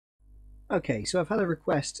Okay, so I've had a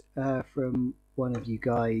request from one of you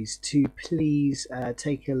guys to please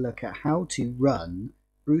take a look at how to run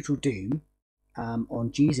Brutal Doom on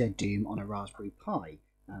GZDoom on a Raspberry Pi,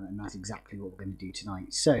 and that's exactly what we're going to do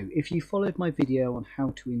tonight. So if you followed my video on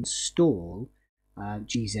how to install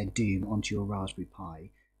GZDoom onto your Raspberry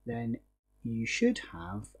Pi, then you should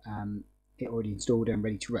have it already installed and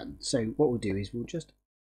ready to run. So what we'll do is we'll just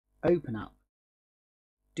open up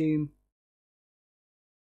Doom.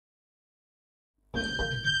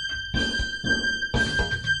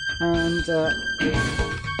 And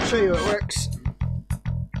show you how it works.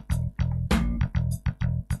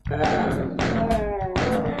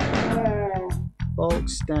 Bulk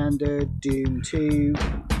standard Doom 2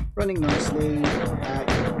 running nicely. You want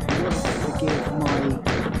to forgive my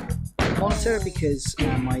monitor because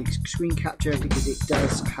my screen capture, because it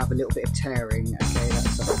does have a little bit of tearing. Okay,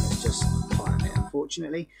 that's something that's just part of it,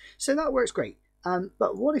 unfortunately. So that works great.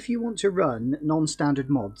 But what if you want to run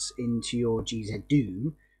non-standard mods into your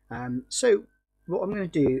GZDoom? So what I'm going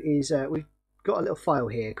to do is we've got a little file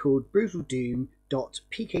here called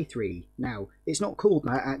brutaldoom.pk3. Now, it's not called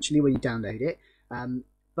that actually when you download it,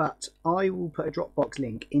 but I will put a Dropbox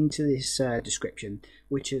link into this description,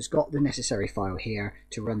 which has got the necessary file here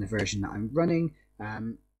to run the version that I'm running.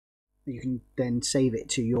 You can then save it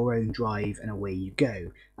to your own drive and away you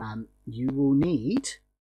go. You will need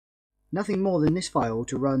nothing more than this file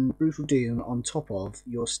to run Brutal Doom on top of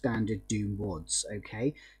your standard Doom WADs,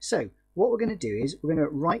 okay? So what we're going to do is we're going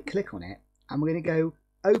to right click on it and we're going to go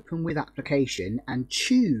open with application and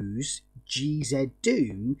choose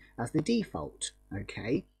GZDoom as the default,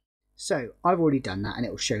 okay? So I've already done that and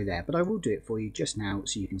it will show there, but I will do it for you just now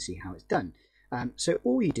so you can see how it's done. So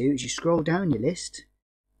all you do is you scroll down your list,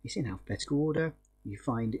 it's in alphabetical order, you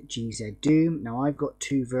find GZDoom. Now I've got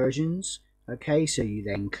two versions. Okay, so you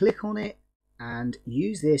then click on it and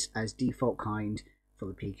use this as default kind for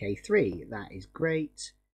the PK3. That is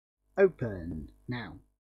great. Open. Now,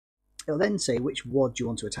 it'll then say which WAD you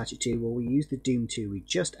want to attach it to. Well, we use the Doom 2 we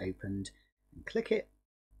just opened and click it.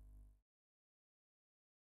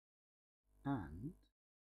 And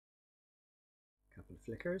a couple of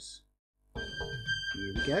flickers.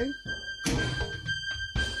 Here we go.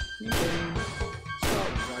 New game.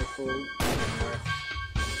 Start with rifle.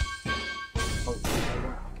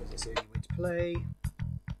 Because it's the only way to play.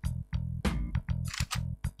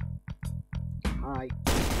 Hi.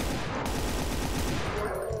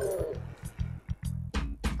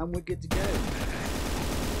 And we're good to go. As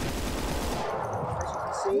you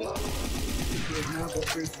can see, we've now got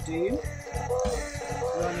Brutal Doom.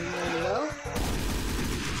 It's running really well.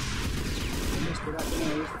 Missed it up the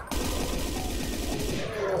nose.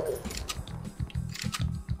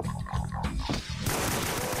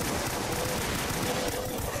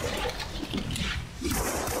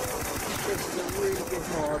 This is a really good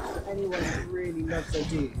mod for anyone who really loves their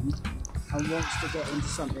Doom and wants to get into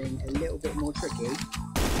something a little bit more tricky.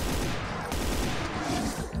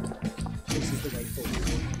 This is the way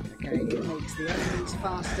forward. Okay, it makes the enemies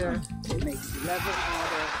faster, it makes the level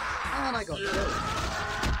harder, and I got killed.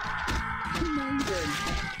 Amazing!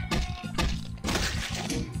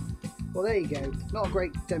 Well, there you go. Not a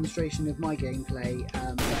great demonstration of my gameplay,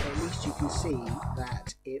 but at least you can see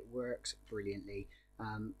that it works brilliantly.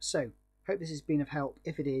 So, hope this has been of help.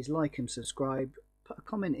 If it is, like and subscribe. Put a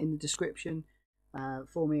comment in the description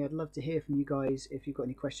for me. I'd love to hear from you guys if you've got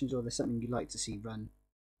any questions or there's something you'd like to see run.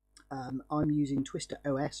 I'm using Twister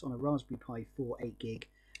OS on a Raspberry Pi 4 8GB.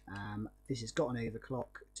 This has got an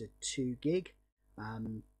overclock to 2GB,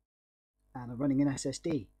 and I'm running an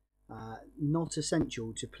SSD. Not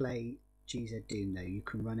essential to play GZDoom though. You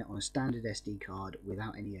can run it on a standard SD card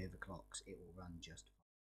without any overclocks. It will run just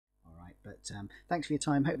fine. Alright, but thanks for your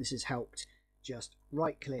time. Hope this has helped. Just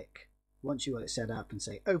right click once you got it set up and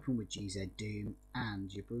say open with GZDoom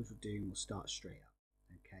and your Brutal Doom will start straight up.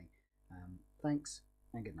 Okay, thanks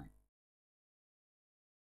and good night.